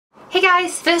Hey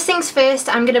guys, first things first,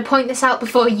 I'm going to point this out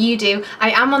before you do.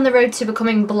 I am on the road to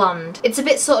becoming blonde. It's a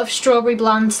bit sort of strawberry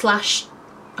blonde slash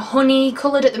honey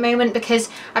coloured at the moment because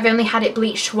I've only had it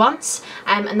bleached once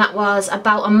and that was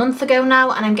about a month ago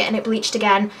now, and I'm getting it bleached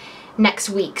again next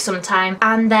week sometime,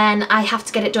 and then I have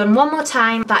to get it done one more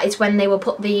time. That is when they will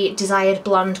put the desired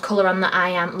blonde colour on that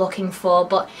I am looking for,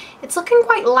 but it's looking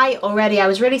quite light already. I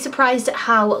was really surprised at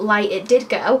how light it did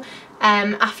go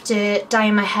after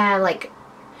dyeing my hair like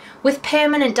with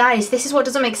permanent dyes. This is what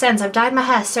doesn't make sense. I've dyed my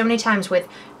hair so many times with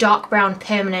dark brown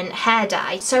permanent hair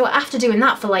dye. So after doing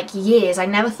that for like years, I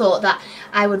never thought that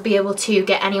I would be able to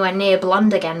get anywhere near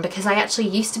blonde again, because I actually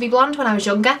used to be blonde when I was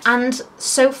younger, and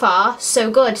so far so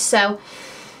good. So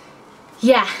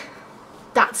yeah,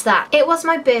 that's that. It was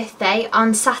my birthday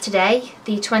on Saturday,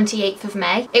 the 28th of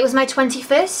May. It was my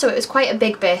 21st, so it was quite a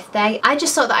big birthday. I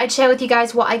just thought that I'd share with you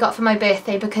guys what I got for my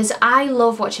birthday, because I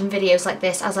love watching videos like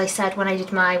this, as I said when I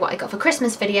did my what I got for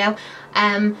Christmas video.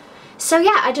 So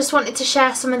yeah, I just wanted to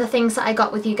share some of the things that I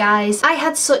got with you guys. I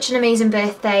had such an amazing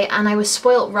birthday and I was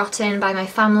spoilt rotten by my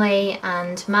family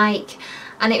and Mike,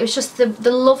 and it was just the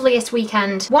loveliest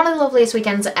weekend, one of the loveliest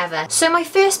weekends ever. So my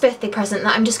first birthday present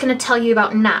that I'm just going to tell you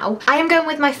about now, I am going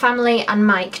with my family and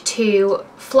Mike to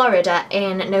Florida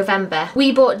in November.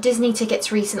 We bought Disney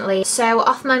tickets recently, so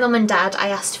off my mum and dad I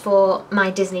asked for my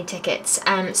Disney tickets,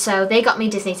 so they got me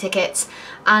Disney tickets,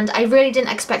 and I really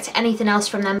didn't expect anything else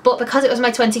from them, but because it was my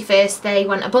 21st they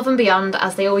went above and beyond,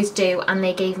 as they always do, and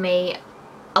they gave me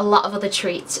a lot of other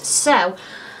treats. So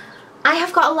I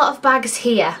have got a lot of bags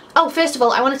here. Oh, first of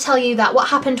all, I want to tell you that what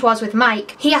happened was with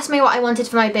Mike, he asked me what I wanted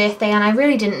for my birthday and I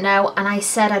really didn't know, and I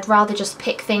said I'd rather just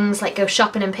pick things, like go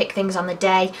shopping and pick things on the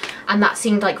day, and that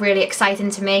seemed like really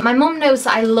exciting to me. My mum knows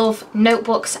that I love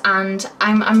notebooks, and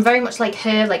I'm very much like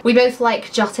her. Like, we both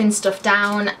like jotting stuff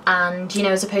down, and you know,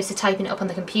 as opposed to typing it up on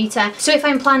the computer. So if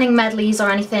I'm planning medleys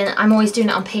or anything, I'm always doing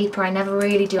it on paper. I never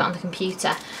really do it on the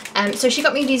computer. So she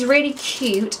got me these really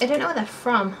cute, I don't know where they're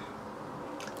from.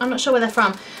 I'm not sure where they're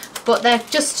from, but they're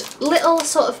just little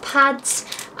sort of pads,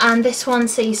 and this one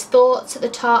says thoughts at the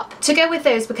top. To go with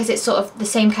those, because it's sort of the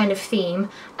same kind of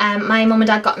theme, my mum and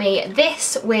dad got me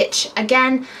this, which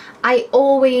again, I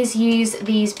always use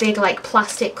these big like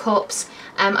plastic cups.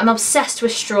 I'm obsessed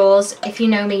with straws. If you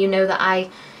know me, you know that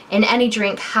I, in any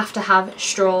drink, have to have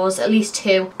straws, at least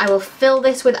 2. I will fill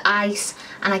this with ice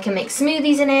and I can make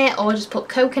smoothies in it, or just put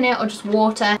Coke in it, or just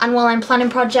water. And while I'm planning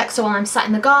projects or while I'm sat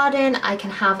in the garden, I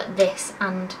can have this,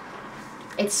 and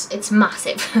it's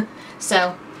massive.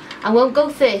 So I won't go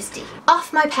thirsty.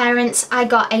 Off my parents, I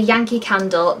got a Yankee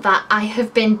candle that I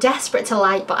have been desperate to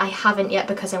light, but I haven't yet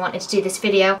because I wanted to do this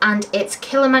video, and it's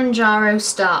Kilimanjaro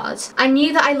Stars. I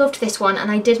knew that I loved this one,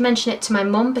 and I did mention it to my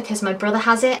mum because my brother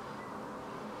has it.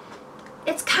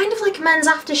 It's kind of like men's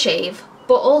aftershave,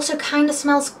 but also kind of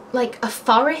smells like a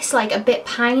forest, like a bit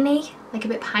piney, like a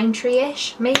bit pine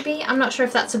tree-ish maybe. I'm not sure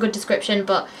if that's a good description,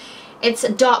 but it's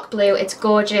dark blue, it's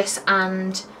gorgeous,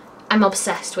 and I'm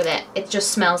obsessed with it. It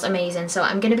just smells amazing, so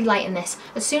I'm going to be lighting this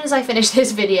as soon as I finish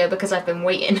this video because I've been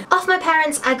waiting. Off my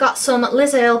parents, I got some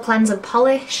Liz Earle Cleanse and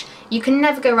Polish. You can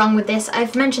never go wrong with this.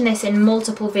 I've mentioned this in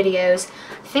multiple videos.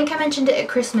 I think I mentioned it at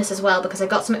Christmas as well, because I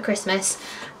got some at Christmas,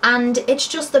 and it's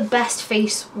just the best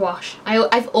face wash.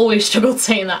 I've always struggled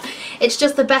saying that. It's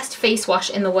just the best face wash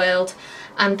in the world,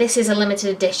 and this is a limited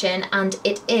edition, and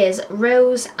it is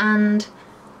rose and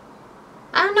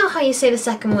I don't know how you say the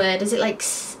second word. Is it like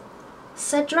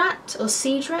cedrat or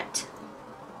cedrat?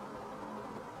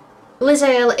 Liz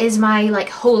Earle is my like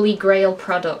holy grail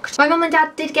product. My mum and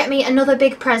dad did get me another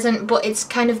big present, but it's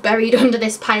kind of buried under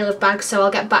this pile of bags, so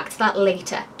I'll get back to that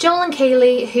later. Joel and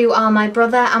Kaylee, who are my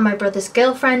brother and my brother's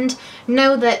girlfriend,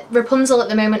 know that Rapunzel at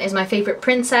the moment is my favourite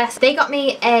princess. They got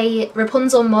me a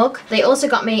Rapunzel mug. They also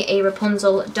got me a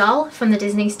Rapunzel doll from the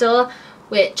Disney store,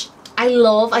 which I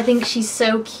love. I think she's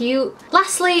so cute.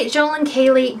 Lastly, Joel and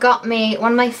Kaylee got me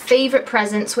one of my favourite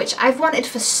presents, which I've wanted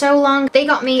for so long. They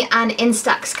got me an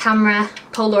Instax camera,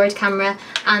 Polaroid camera,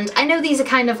 and I know these are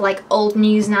kind of like old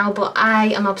news now, but I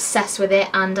am obsessed with it,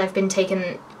 and I've been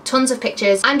taking tons of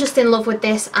pictures. I'm just in love with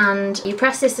this, and you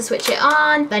press this to switch it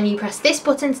on, then you press this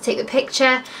button to take the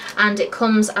picture, and it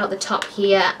comes out the top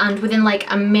here, and within like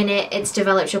a minute it's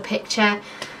developed your picture.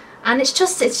 And it's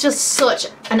just such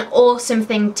an awesome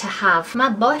thing to have. My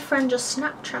boyfriend just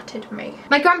Snapchatted me.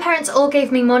 My grandparents all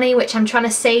gave me money, which I'm trying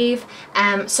to save.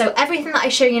 So everything that I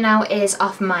show you now is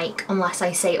off mic, unless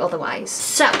I say otherwise.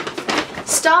 So,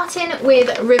 starting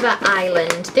with River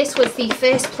Island. This was the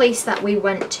first place that we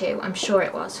went to. I'm sure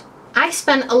it was. I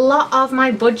spent a lot of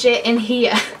my budget in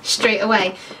here straight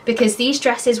away because these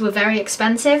dresses were very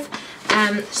expensive.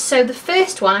 So the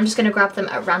first one, I'm just going to grab them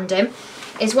at random,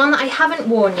 is one that I haven't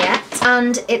worn yet,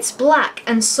 and it's black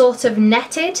and sort of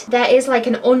netted. There is like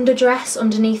an underdress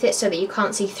underneath it so that you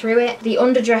can't see through it. The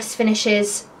underdress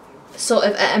finishes sort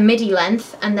of at a midi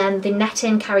length, and then the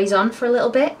netting carries on for a little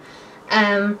bit.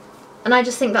 And I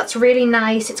just think that's really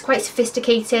nice. It's quite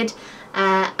sophisticated,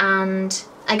 and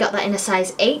I got that in a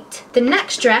size 8. The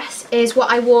next dress is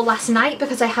what I wore last night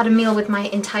because I had a meal with my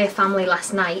entire family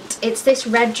last night. It's this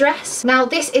red dress. Now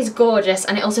this is gorgeous,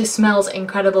 and it also smells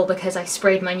incredible because I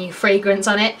sprayed my new fragrance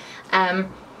on it.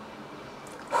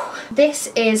 This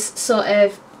is sort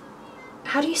of,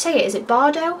 how do you say it? Is it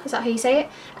Bardo? Is that how you say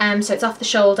it? So it's off the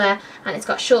shoulder, and it's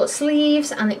got short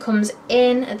sleeves, and it comes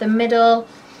in at the middle,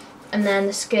 and then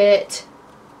the skirt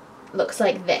looks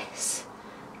like this.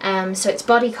 So it's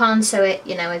bodycon, so it,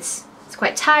 you know, it's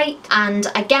quite tight, and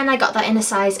again I got that in a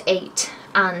size 8,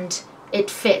 and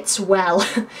it fits well,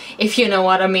 if you know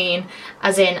what I mean,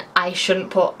 as in I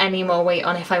shouldn't put any more weight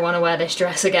on if I want to wear this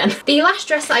dress again. The last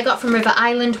dress that I got from River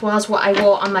Island was what I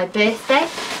wore on my birthday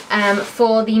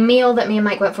for the meal that me and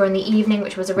Mike went for in the evening,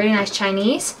 which was a really nice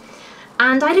Chinese.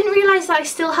 And I didn't realise that I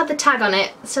still had the tag on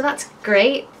it, so that's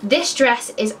great. This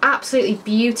dress is absolutely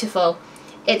beautiful.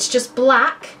 It's just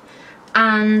black,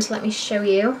 and let me show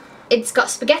you. It's got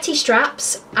spaghetti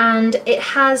straps, and it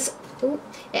has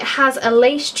a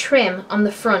lace trim on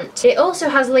the front. It also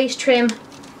has lace trim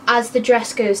as the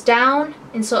dress goes down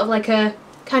in sort of like a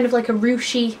kind of like a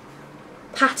ruchy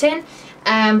pattern,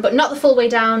 but not the full way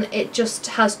down. It just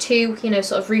has two, you know,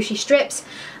 sort of ruchy strips,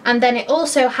 and then it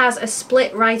also has a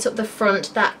split right up the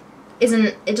front that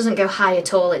it doesn't go high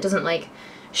at all. It doesn't like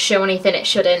show anything it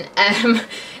shouldn't.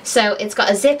 So it's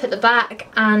got a zip at the back,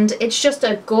 and it's just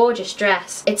a gorgeous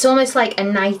dress. It's almost like a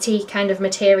nighty kind of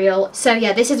material. So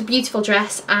yeah, this is a beautiful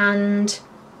dress, and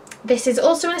this is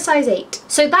also in a size 8.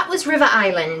 So that was River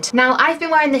Island. Now I've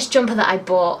been wearing this jumper that I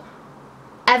bought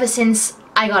ever since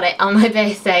I got it on my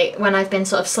birthday, when I've been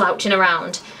sort of slouching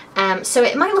around. So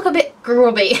it might look a bit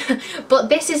grubby, but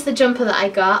this is the jumper that I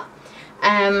got,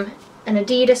 an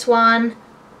Adidas one,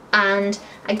 and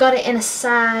I got it in a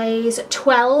size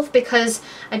 12 because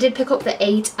I did pick up the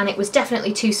 8 and it was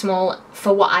definitely too small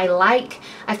for what I like.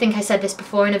 I think I said this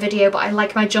before in a video, but I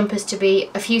like my jumpers to be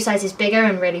a few sizes bigger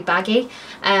and really baggy.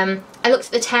 I looked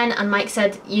at the 10 and Mike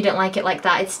said you don't like it like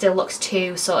that, it still looks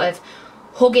too sort of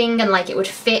hugging and like it would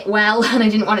fit well, and I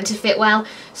didn't want it to fit well,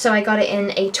 so I got it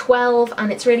in a 12, and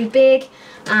it's really big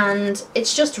and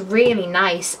it's just really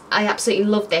nice. I absolutely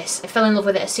love this. I fell in love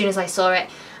with it as soon as I saw it,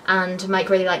 and Mike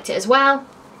really liked it as well.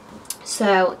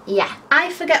 So yeah,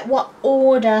 I forget what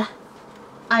order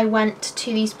I went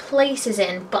to these places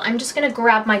in, but I'm just going to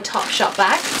grab my Topshop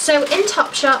bag. So in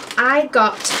Topshop I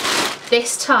got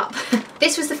this top.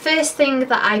 This was the first thing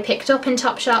that I picked up in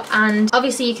Topshop, and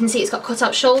obviously you can see it's got cut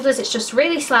out shoulders, it's just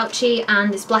really slouchy,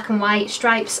 and it's black and white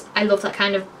stripes. I love that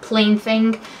kind of plain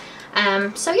thing.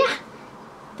 So yeah,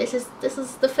 this is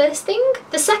the first thing.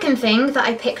 The second thing that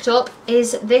I picked up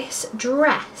is this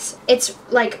dress. It's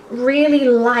like really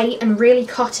light and really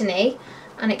cottony,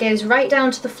 and it goes right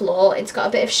down to the floor. It's got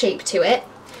a bit of shape to it.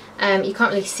 You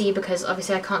can't really see because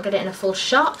obviously I can't get it in a full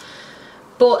shot,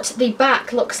 but the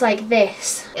back looks like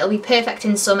this. It'll be perfect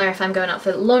in summer if I'm going out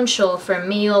for lunch or for a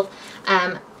meal.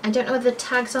 I don't know whether the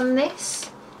tag's on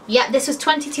this. Yeah, this was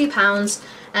 £22,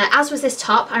 as was this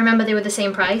top. I remember they were the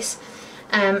same price.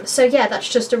 So yeah, that's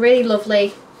just a really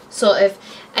lovely sort of,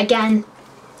 again,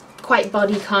 quite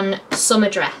bodycon summer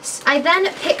dress. I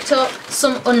then picked up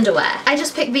some underwear. I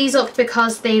just picked these up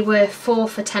because they were 4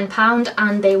 for £10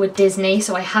 and they were Disney,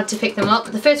 so I had to pick them up.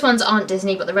 The first ones aren't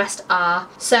Disney, but the rest are.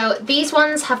 So these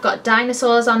ones have got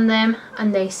dinosaurs on them,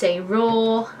 and they say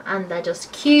raw, and they're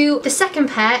just cute. The second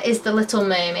pair is the Little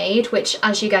Mermaid, which,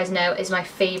 as you guys know, is my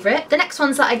favourite. The next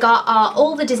ones that I got are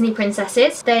all the Disney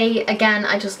princesses. They, again,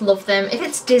 I just love them. If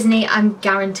it's Disney, I'm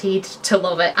guaranteed to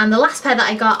love it. And the last pair that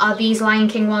I got are these Lion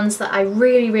King ones that I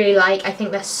really like. I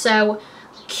think they're so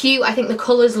cute. I think the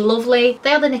colour's lovely.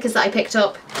 They are the knickers that I picked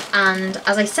up, and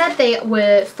as I said, they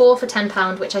were 4 for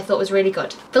 £10, which I thought was really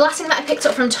good. The last thing that I picked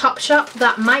up from Topshop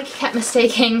that Mike kept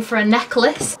mistaking for a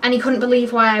necklace, and he couldn't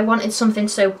believe why I wanted something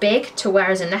so big to wear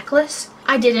as a necklace.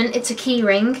 I didn't, it's a key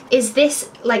ring. Is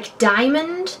this like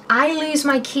diamond? I lose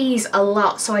my keys a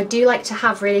lot, so I do like to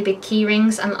have really big key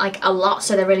rings, and like a lot,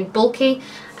 so they're really bulky.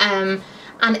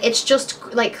 And it's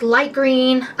just like light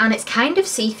green, and it's kind of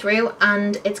see-through,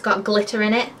 and it's got glitter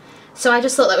in it. So I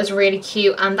just thought that was really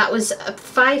cute, and that was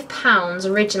 £5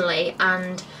 originally,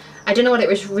 and I don't know what it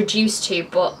was reduced to,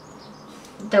 but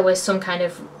there was some kind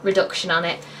of reduction on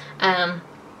it.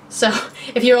 So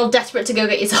if you're all desperate to go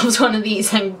get yourselves one of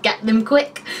these, then get them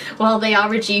quick while they are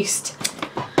reduced.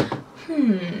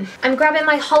 I'm grabbing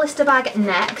my Hollister bag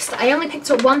next. I only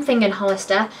picked up one thing in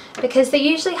Hollister because they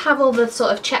usually have all the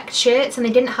sort of checked shirts and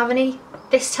they didn't have any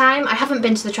this time. I haven't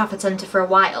been to the Trafford Centre for a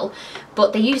while,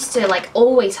 but they used to like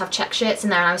always have checked shirts in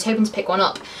there and I was hoping to pick one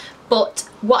up. But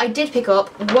what I did pick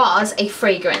up was a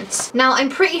fragrance. Now I'm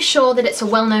pretty sure that it's a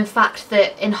well-known fact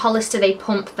that in Hollister they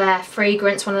pump their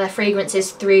fragrance, one of their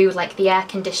fragrances, through like the air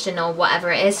conditioner or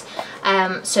whatever it is,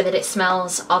 so that it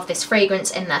smells of this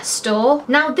fragrance in their store.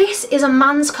 Now this is a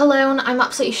man's cologne. I'm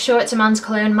absolutely sure it's a man's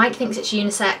cologne. Mike thinks it's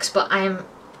unisex, but I am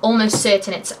almost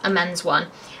certain it's a men's one.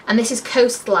 And this is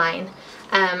Coastline.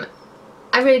 I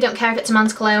really don't care if it's a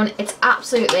man's cologne. It's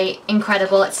absolutely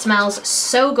incredible. It smells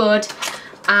so good.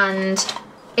 And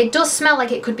it does smell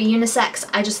like it could be unisex.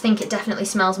 I just think it definitely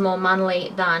smells more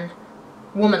manly than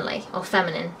womanly or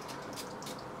feminine.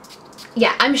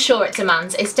 Yeah, I'm sure it's a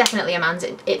man's. It's definitely a man's.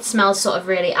 It smells sort of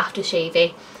really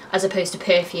aftershavey as opposed to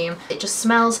perfume. It just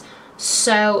smells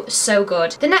so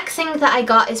good. The next thing that I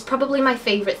got is probably my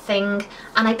favourite thing,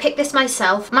 and I picked this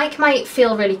myself. Mike might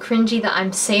feel really cringy that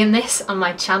I'm saying this on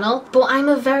my channel, but I'm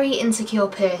a very insecure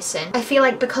person. I feel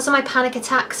like because of my panic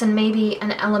attacks, and maybe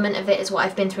an element of it is what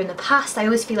I've been through in the past, I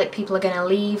always feel like people are going to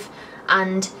leave,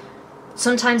 and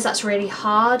sometimes that's really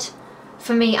hard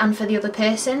for me and for the other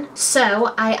person.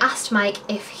 So I asked Mike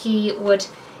if he would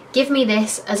give me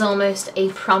this as almost a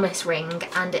promise ring,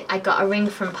 and I got a ring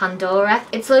from Pandora.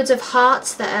 It's loads of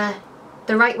hearts that are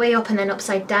the right way up and then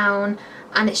upside down,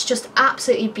 and it's just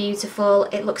absolutely beautiful.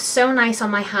 It looks so nice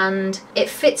on my hand. It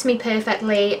fits me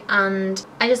perfectly and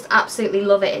I just absolutely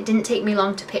love it. It didn't take me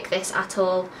long to pick this at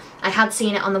all. I had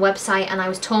seen it on the website and I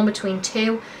was torn between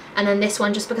two, and then this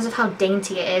one, just because of how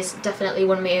dainty it is, definitely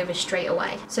won me over straight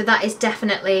away. So that is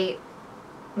definitely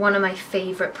one of my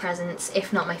favourite presents,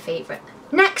 if not my favourite.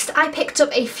 Next, I picked up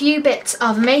a few bits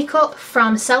of makeup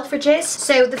from Selfridges.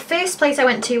 So the first place I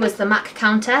went to was the MAC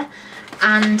counter,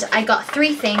 and I got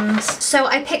three things. So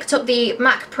I picked up the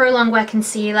MAC Pro Longwear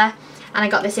Concealer, and I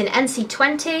got this in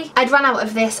NC20. I'd run out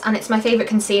of this and it's my favourite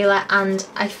concealer, and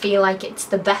I feel like it's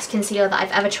the best concealer that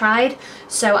I've ever tried.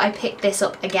 So I picked this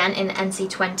up again in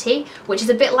NC20, which is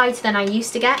a bit lighter than I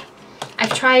used to get.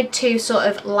 I've tried to sort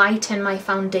of lighten my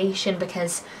foundation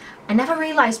because I never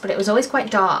realised, but it was always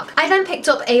quite dark. I then picked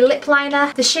up a lip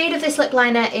liner. The shade of this lip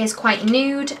liner is quite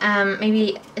nude,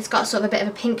 maybe it's got sort of a bit of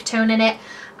a pink tone in it,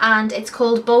 and it's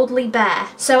called Boldly Bare.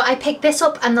 So I picked this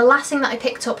up, and the last thing that I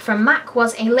picked up from MAC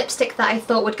was a lipstick that I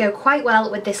thought would go quite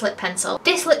well with this lip pencil.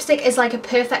 This lipstick is like a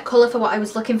perfect colour for what I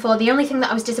was looking for. The only thing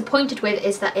that I was disappointed with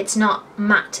is that it's not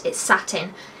matte, it's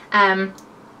satin.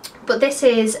 But this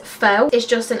is Faux. It's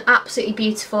just an absolutely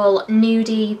beautiful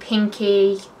nudie,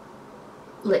 pinky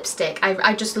lipstick.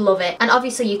 I just love it. And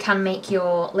obviously you can make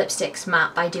your lipsticks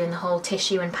matte by doing the whole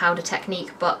tissue and powder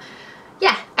technique, but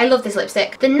yeah, I love this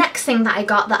lipstick. The next thing that I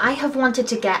got that I have wanted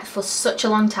to get for such a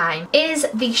long time is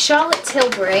the Charlotte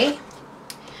Tilbury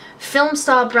Film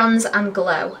Star Bronze and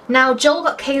Glow. Now, Joel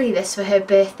got Kaylee this for her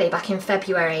birthday back in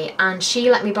February, and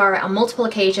she let me borrow it on multiple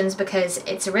occasions because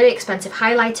it's a really expensive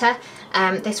highlighter.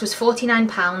 This was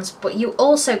 £49, but you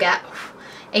also get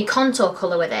a contour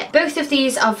colour with it. Both of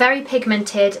these are very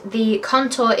pigmented. The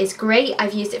contour is great.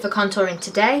 I've used it for contouring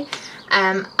today.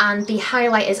 And the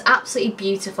highlight is absolutely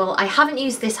beautiful. I haven't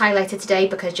used this highlighter today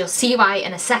because you'll see why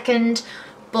in a second,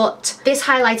 but this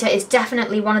highlighter is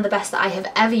definitely one of the best that I have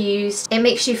ever used. It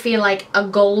makes you feel like a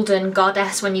golden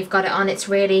goddess when you've got it on. It's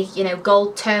really, you know,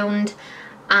 gold toned,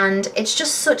 and it's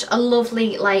just such a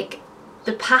lovely, like,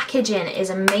 the packaging is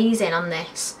amazing on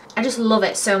this. I just love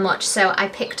it so much, so I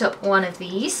picked up one of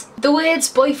these. The words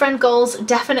boyfriend goals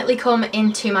definitely come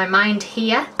into my mind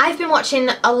here. I've been watching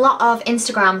a lot of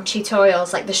Instagram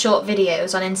tutorials, like the short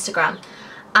videos on Instagram,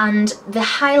 and the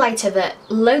highlighter that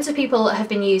loads of people have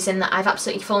been using that I've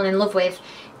absolutely fallen in love with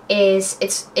is,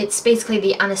 it's basically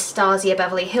the Anastasia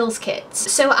Beverly Hills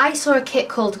kits. So I saw a kit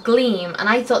called Gleam, and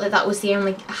I thought that that was the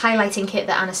only highlighting kit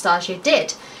that Anastasia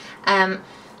did.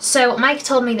 So Mike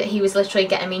told me that he was literally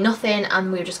getting me nothing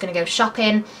and we were just going to go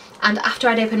shopping, and after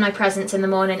I'd opened my presents in the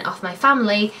morning off my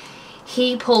family,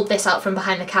 he pulled this out from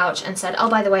behind the couch and said, oh,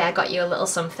 by the way, I got you a little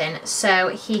something. So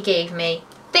he gave me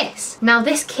this. Now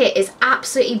this kit is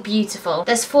absolutely beautiful.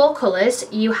 There's 4 colours.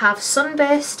 You have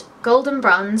Sunburst, Golden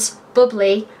Bronze,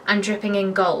 Bubbly and Dripping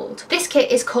in Gold. This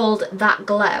kit is called That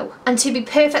Glow, and to be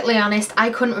perfectly honest,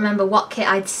 I couldn't remember what kit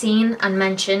I'd seen and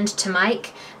mentioned to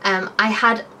Mike. I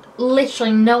had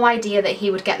literally no idea that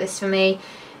he would get this for me.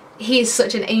 he is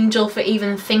such an angel for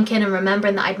even thinking and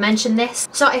remembering that I'd mentioned this.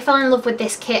 So I fell in love with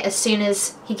this kit as soon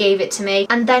as he gave it to me.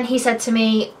 And then he said to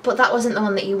me, but that wasn't the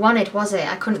one that you wanted, was it?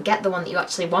 I couldn't get the one that you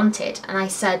actually wanted. And I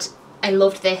said, I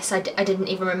loved this. I didn't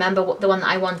even remember what the one that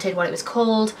I wanted, what it was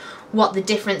called, what the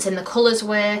difference in the colours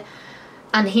were.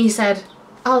 And he said,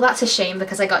 oh, that's a shame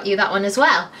because I got you that one as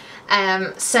well.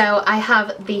 So I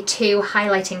have the two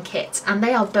highlighting kits and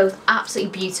they are both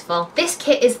absolutely beautiful. This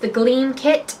kit is the Gleam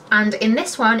kit, and in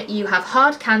this one you have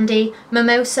Hard Candy,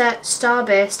 Mimosa,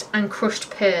 Starburst and Crushed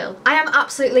Pearl. I am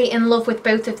absolutely in love with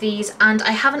both of these, and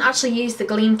I haven't actually used the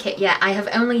Gleam kit yet. I have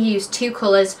only used two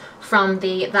colours from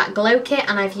the That Glow kit,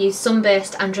 and I've used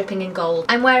Sunburst and Dripping in Gold.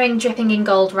 I'm wearing Dripping in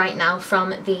Gold right now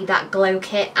from the That Glow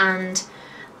kit, and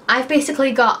I've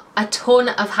basically got a ton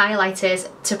of highlighters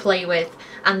to play with,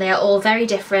 and they are all very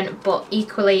different but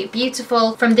equally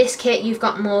beautiful. From this kit you've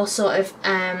got more sort of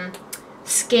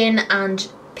skin and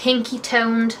pinky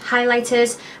toned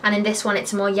highlighters, and in this one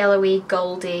it's more yellowy,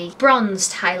 goldy,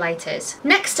 bronzed highlighters.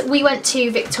 Next we went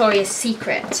to Victoria's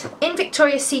Secret. In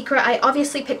Victoria's Secret I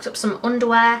obviously picked up some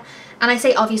underwear, and I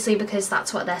say obviously because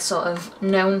that's what they're sort of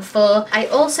known for. I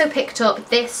also picked up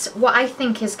this, what I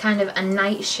think is kind of a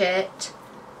night shirt,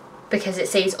 because it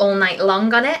says all night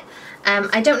long on it.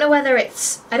 I don't know whether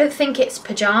it's, I don't think it's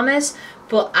pyjamas,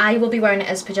 but I will be wearing it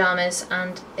as pyjamas,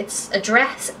 and it's a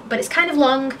dress, but it's kind of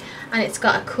long and it's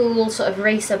got a cool sort of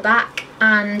racer back,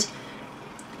 and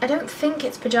I don't think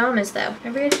it's pyjamas though. I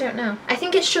really don't know. I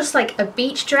think it's just like a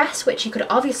beach dress, which you could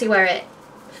obviously wear it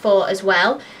for as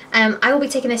well. I will be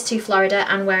taking this to Florida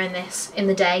and wearing this in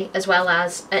the day as well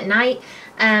as at night.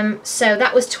 So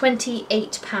that was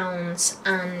 £28,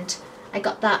 and I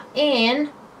got that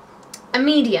in a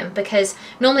medium because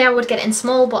normally I would get it in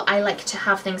small, but I like to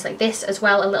have things like this as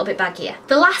well, a little bit baggier.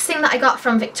 The last thing that I got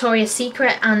from Victoria's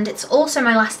Secret, and it's also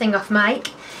my last thing off mic,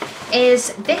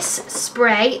 is this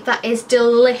spray that is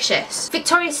delicious.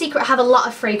 Victoria's Secret have a lot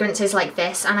of fragrances like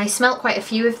this, and I smelt quite a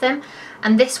few of them,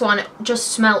 and this one just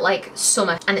smelt like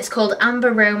summer, and it's called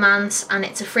Amber Romance, and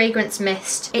it's a fragrance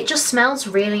mist. It just smells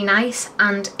really nice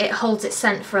and it holds its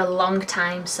scent for a long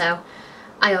time, so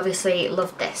I obviously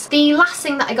loved this. The last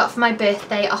thing that I got for my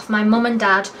birthday off my mum and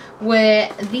dad were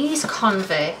these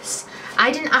Converse.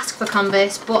 I didn't ask for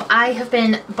Converse, but I have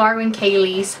been borrowing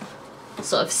Kaylee's,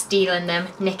 sort of stealing them,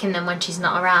 nicking them when she's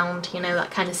not around, you know,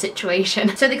 that kind of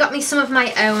situation. So they got me some of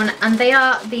my own, and they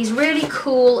are these really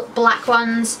cool black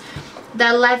ones.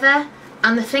 They're leather,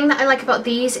 and the thing that I like about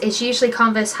these is usually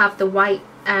Converse have the white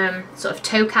sort of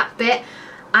toe cap bit.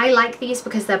 I like these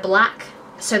because they're black,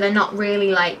 so they're not really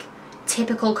like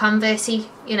typical Converse-y,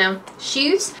 you know,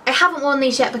 shoes. I haven't worn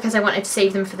these yet because I wanted to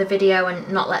save them for the video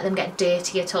and not let them get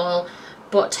dirty at all,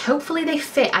 but hopefully they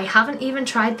fit. I haven't even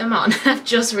tried them on, I've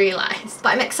just realised. But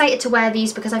I'm excited to wear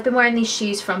these because I've been wearing these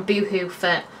shoes from Boohoo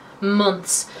for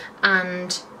months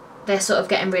and they're sort of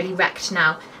getting really wrecked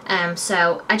now.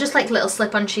 So I just like little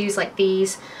slip-on shoes like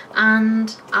these,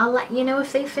 and I'll let you know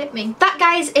if they fit me. That,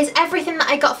 guys, is everything that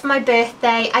I got for my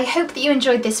birthday. I hope that you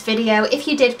enjoyed this video. If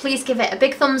you did, please give it a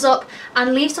big thumbs up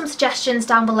and leave some suggestions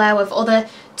down below of other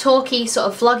talky sort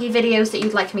of vloggy videos that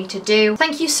you'd like me to do.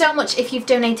 Thank you so much if you've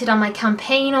donated on my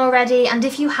campaign already, and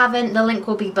if you haven't, the link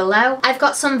will be below. I've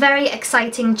got some very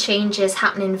exciting changes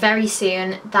happening very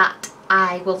soon that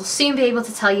I will soon be able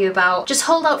to tell you about. Just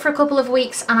hold out for a couple of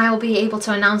weeks and I will be able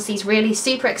to announce these really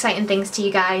super exciting things to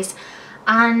you guys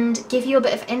and give you a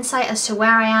bit of insight as to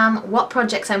where I am, what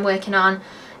projects I'm working on,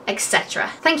 etc.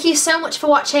 Thank you so much for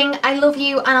watching. I love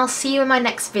you, and I'll see you in my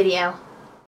next video.